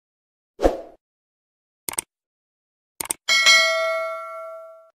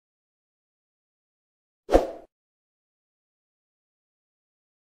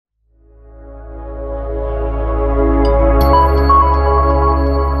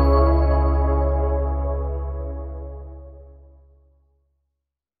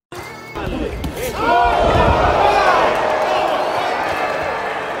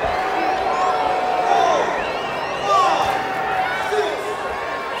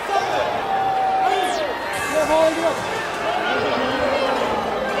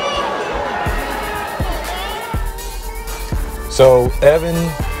So Evan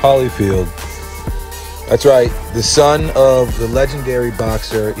Holyfield, that's right, the son of the legendary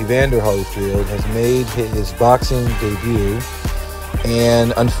boxer Evander Holyfield, has made his boxing debut.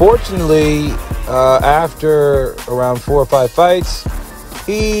 And unfortunately, after around 4 or 5 fights,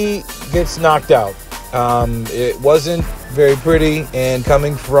 he gets knocked out. It wasn't very pretty, and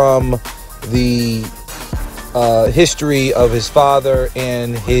coming from the history of his father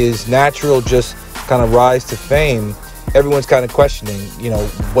and his natural just kind of rise to fame, everyone's kind of questioning,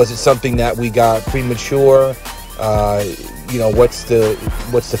 was it something that we got premature? What's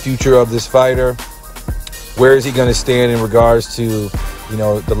the future of this fighter? Where is he going to stand in regards to,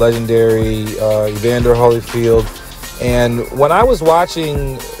 the legendary Evander Holyfield? And when I was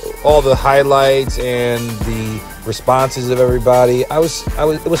watching all the highlights and the responses of everybody, it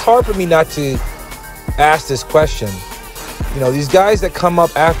was hard for me not to ask this question. These guys that come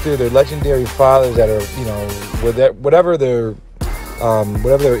up after their legendary fathers that are, whatever their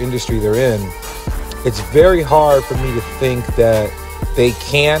industry they're in, it's very hard for me to think that they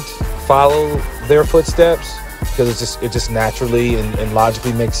can't follow their footsteps, because it just naturally and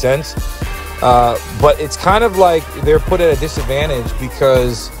logically makes sense. But it's kind of like they're put at a disadvantage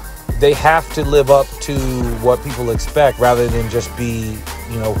because they have to live up to what people expect rather than just be,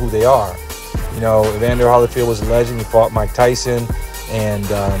 who they are. Evander Holyfield was a legend. He fought Mike Tyson, and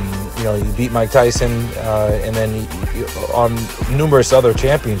he beat Mike Tyson, and then he on numerous other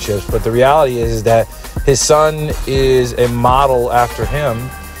championships. But the reality is that his son is a model after him,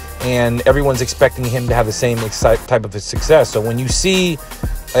 and everyone's expecting him to have the same type of success. So when you see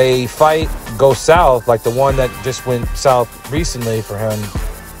a fight go south, like the one that just went south recently for him,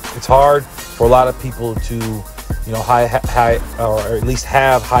 it's hard for a lot of people to high or at least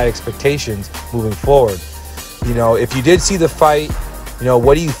have high expectations moving forward. If you did see the fight,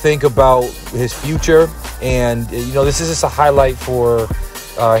 what do you think about his future? And this is just a highlight for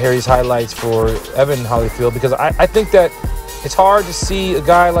Harry's highlights for Evan Holyfield, because I think that it's hard to see a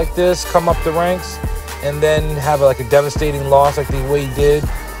guy like this come up the ranks and then have a devastating loss like the way he did,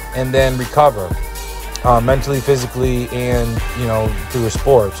 and then recover mentally, physically, and through a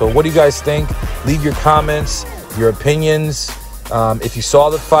sport. So what do you guys think? Leave your comments, your opinions. If you saw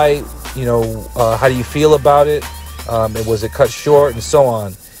the fight, how do you feel about it? Was it cut short, and so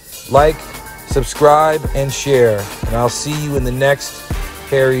on? Like, subscribe, and share, and I'll see you in the next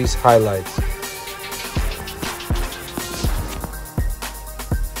Harry's Highlights.